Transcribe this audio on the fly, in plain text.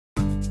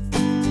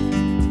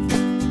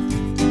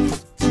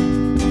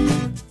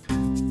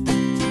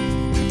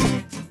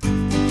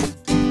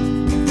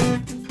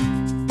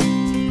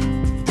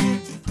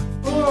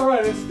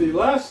the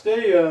last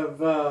day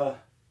of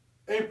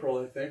April,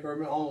 I think,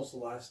 or almost the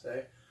last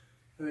day.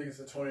 I think it's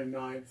the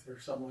 29th or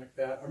something like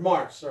that. Or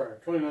March, sorry,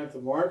 29th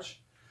of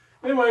March.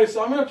 Anyway,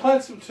 so I'm going to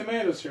plant some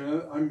tomatoes here.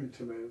 I'm going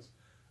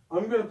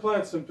to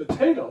plant some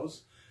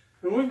potatoes.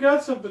 And we've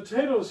got some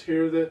potatoes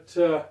here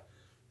that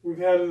we've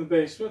had in the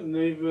basement, and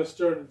they've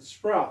started to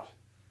sprout.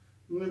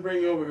 Let me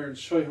bring you over here and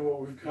show you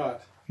what we've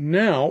got.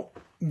 Now,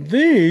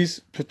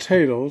 these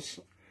potatoes,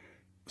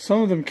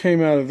 some of them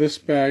came out of this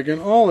bag, and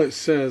all it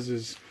says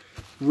is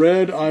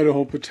red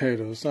Idaho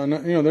potatoes. You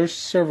know, there's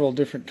several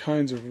different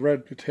kinds of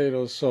red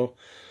potatoes, so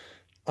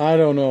I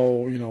don't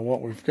know, you know,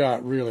 what we've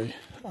got really.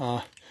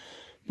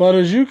 But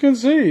as you can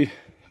see,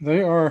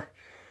 they are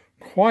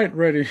quite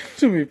ready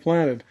to be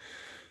planted.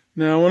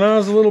 Now, when I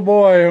was a little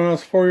boy, when I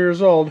was 4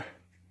 years old,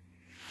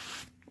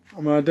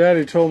 my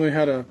daddy told me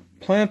how to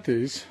plant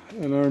these,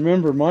 and I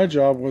remember my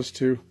job was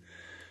to,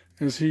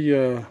 as he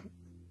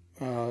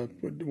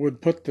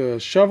would put the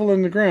shovel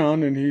in the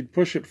ground and he'd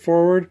push it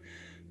forward,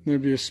 and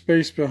there'd be a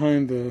space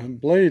behind the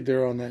blade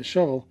there on that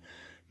shovel.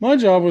 My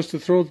job was to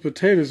throw the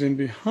potatoes in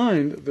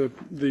behind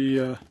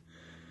the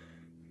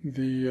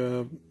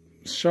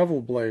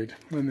shovel blade,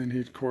 and then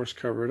he'd of course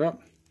cover it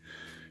up.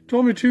 He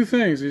told me two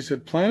things. He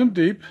said plant them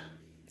deep,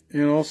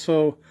 and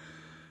also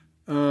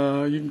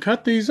you can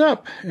cut these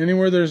up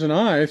anywhere there's an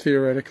eye.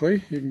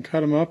 Theoretically, you can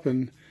cut them up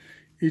and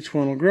each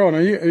one will grow. Now,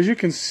 as you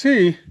can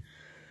see,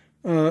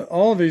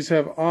 all of these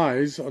have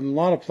eyes in a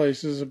lot of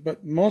places,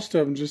 but most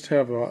of them just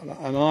have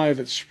an eye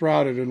that's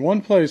sprouted. In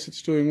one place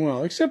it's doing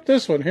well, except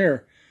this one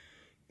here.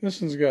 This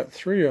one's got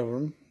 3 of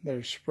them.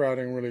 They're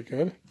sprouting really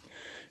good.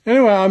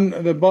 Anyway,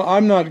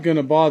 I'm not going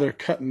to bother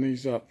cutting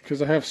these up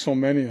because I have so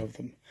many of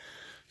them.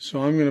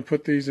 So I'm going to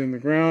put these in the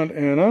ground,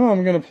 and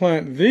I'm going to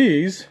plant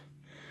these.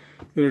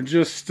 They're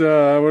just,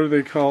 what do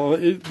they call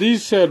it?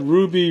 These said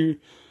ruby,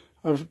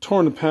 I've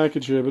torn the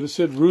package here, but it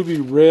said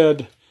ruby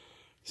red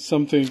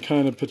something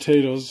kind of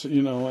potatoes,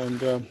 you know,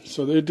 and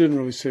so they didn't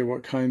really say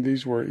what kind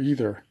these were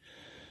either.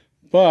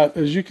 But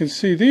as you can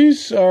see,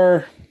 these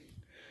are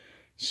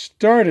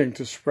starting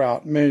to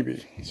sprout,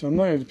 maybe. So I'm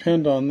not going to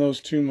depend on those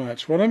too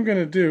much. What I'm going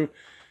to do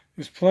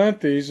is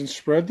plant these and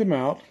spread them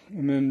out,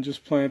 and then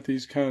just plant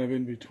these kind of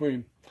in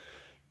between.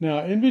 Now,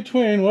 in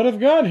between, what I've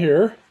got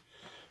here,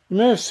 you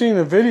may have seen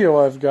a video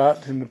I've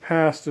got in the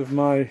past of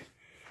my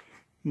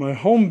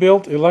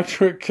home-built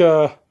electric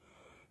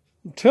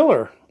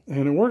tiller,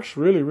 and it works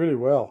really, really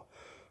well.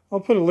 I'll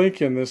put a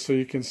link in this so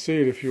you can see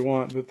it if you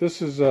want. But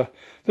this was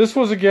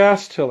a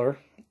gas tiller,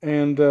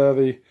 and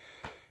I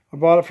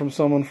bought it from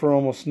someone for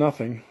almost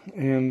nothing.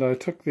 And I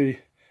took the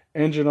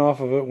engine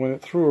off of it when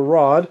it threw a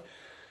rod,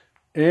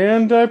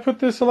 and I put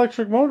this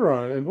electric motor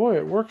on it, and boy,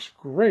 it works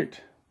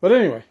great. But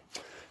anyway,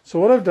 so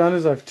what I've done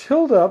is I've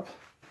tilled up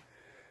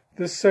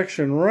this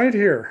section right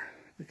here.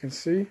 You can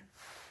see.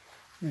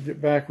 Let me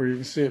get back where you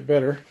can see it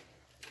better.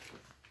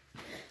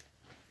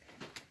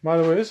 By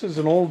the way, this is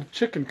an old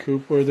chicken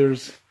coop where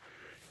there's,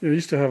 you know,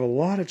 used to have a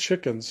lot of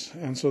chickens,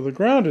 and so the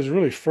ground is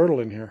really fertile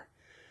in here.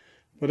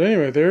 But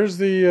anyway, there's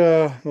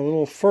the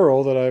little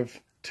furrow that I've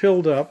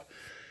tilled up,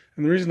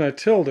 and the reason I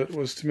tilled it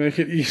was to make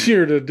it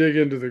easier to dig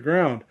into the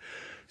ground.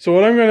 So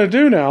what I'm going to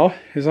do now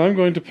is I'm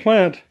going to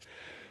plant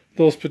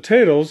those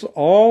potatoes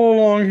all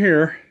along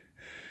here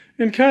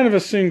in kind of a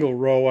single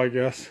row, I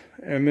guess,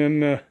 and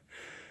then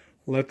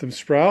let them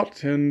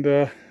sprout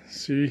and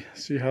see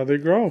how they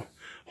grow.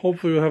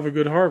 Hopefully we'll have a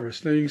good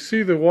harvest. Now you can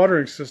see the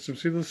watering system.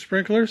 See those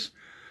sprinklers?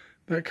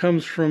 That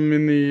comes from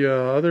in the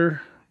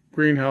other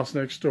greenhouse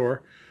next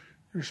door.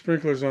 There's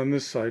sprinklers on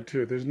this side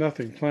too. There's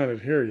nothing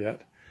planted here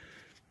yet.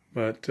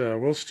 But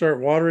we'll start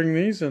watering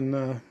these,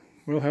 and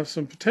we'll have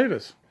some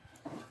potatoes.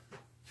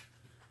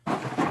 What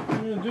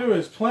I'm going to do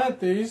is plant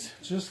these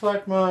just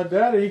like my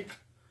daddy,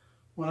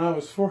 when I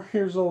was 4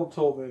 years old,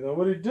 told me. Now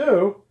what he'd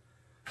do,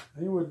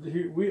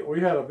 we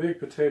had a big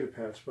potato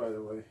patch, by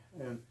the way,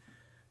 and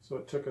so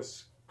it took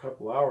us a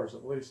couple hours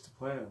at least to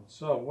plant them.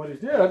 So what he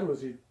did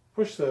was he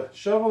pushed the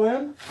shovel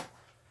in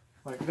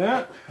like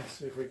that. Let's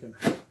see if we can.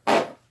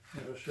 I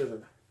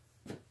should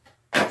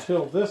have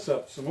tilled this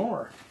up some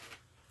more.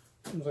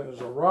 Seems like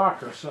there's a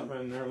rock or something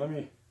in there.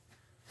 Yeah,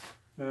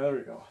 there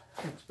we go.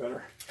 That's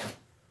better.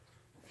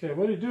 Okay,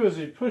 what he do is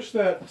he push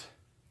that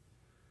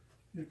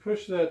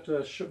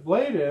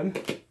blade in,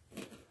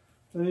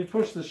 then he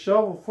push the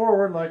shovel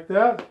forward like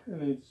that,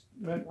 and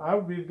I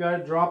would be the guy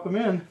to drop him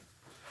in,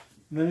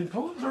 and then he'd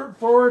pull the dirt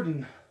forward,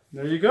 and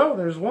there you go.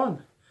 There's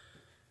one.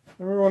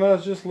 Remember when I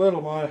was just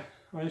little, I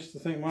used to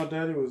think my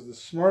daddy was the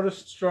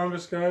smartest,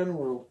 strongest guy in the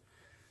world.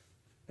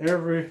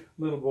 Every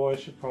little boy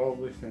should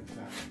probably think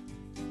that.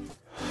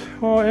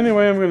 Well,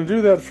 anyway, I'm going to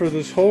do that for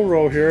this whole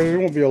row here. There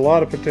won't be a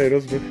lot of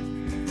potatoes, but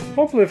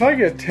hopefully if I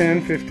get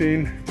 10,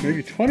 15,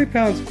 maybe 20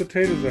 pounds of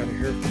potatoes out of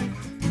here,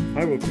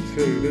 I will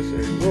consider this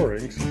a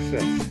roaring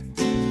success.